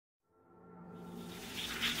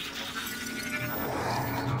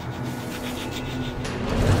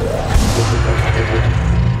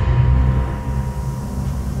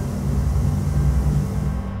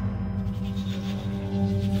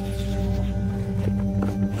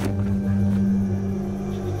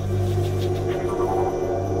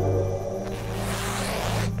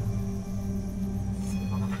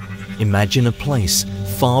Imagine a place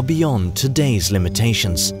far beyond today's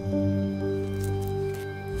limitations.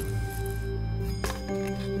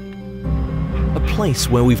 A place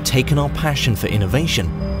where we've taken our passion for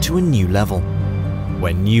innovation to a new level,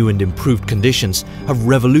 where new and improved conditions have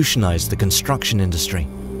revolutionized the construction industry.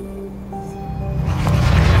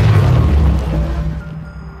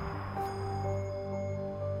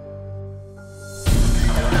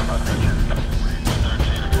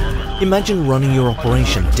 Imagine running your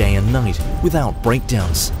operation day and night without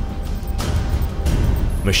breakdowns.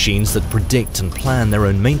 Machines that predict and plan their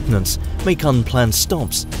own maintenance make unplanned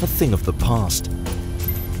stops a thing of the past.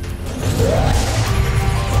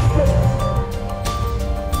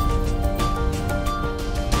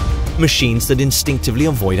 Machines that instinctively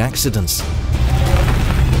avoid accidents.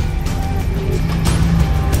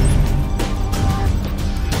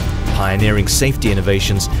 Pioneering safety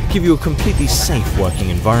innovations give you a completely safe working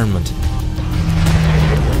environment.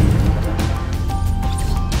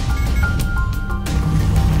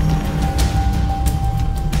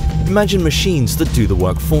 Imagine machines that do the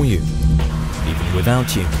work for you, even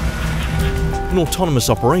without you. An autonomous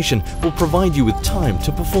operation will provide you with time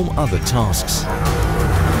to perform other tasks.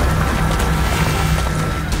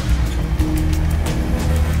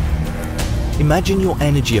 Imagine your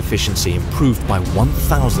energy efficiency improved by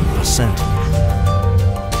 1000%.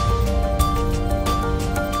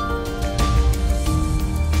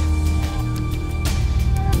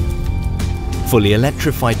 Fully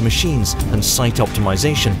electrified machines and site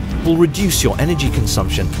optimization will reduce your energy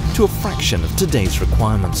consumption to a fraction of today's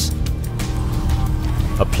requirements.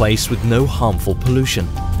 A place with no harmful pollution.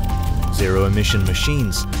 Zero-emission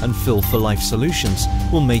machines and fill-for-life solutions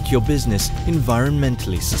will make your business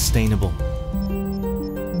environmentally sustainable.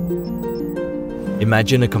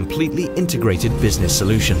 Imagine a completely integrated business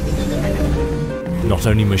solution. Not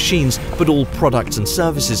only machines, but all products and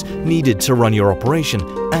services needed to run your operation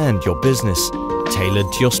and your business, tailored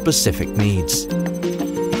to your specific needs.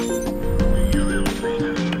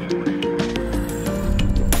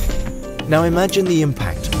 Now imagine the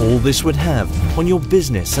impact all this would have on your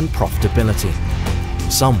business and profitability.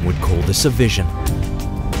 Some would call this a vision.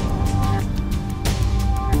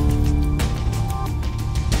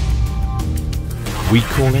 We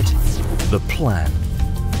call it the plan.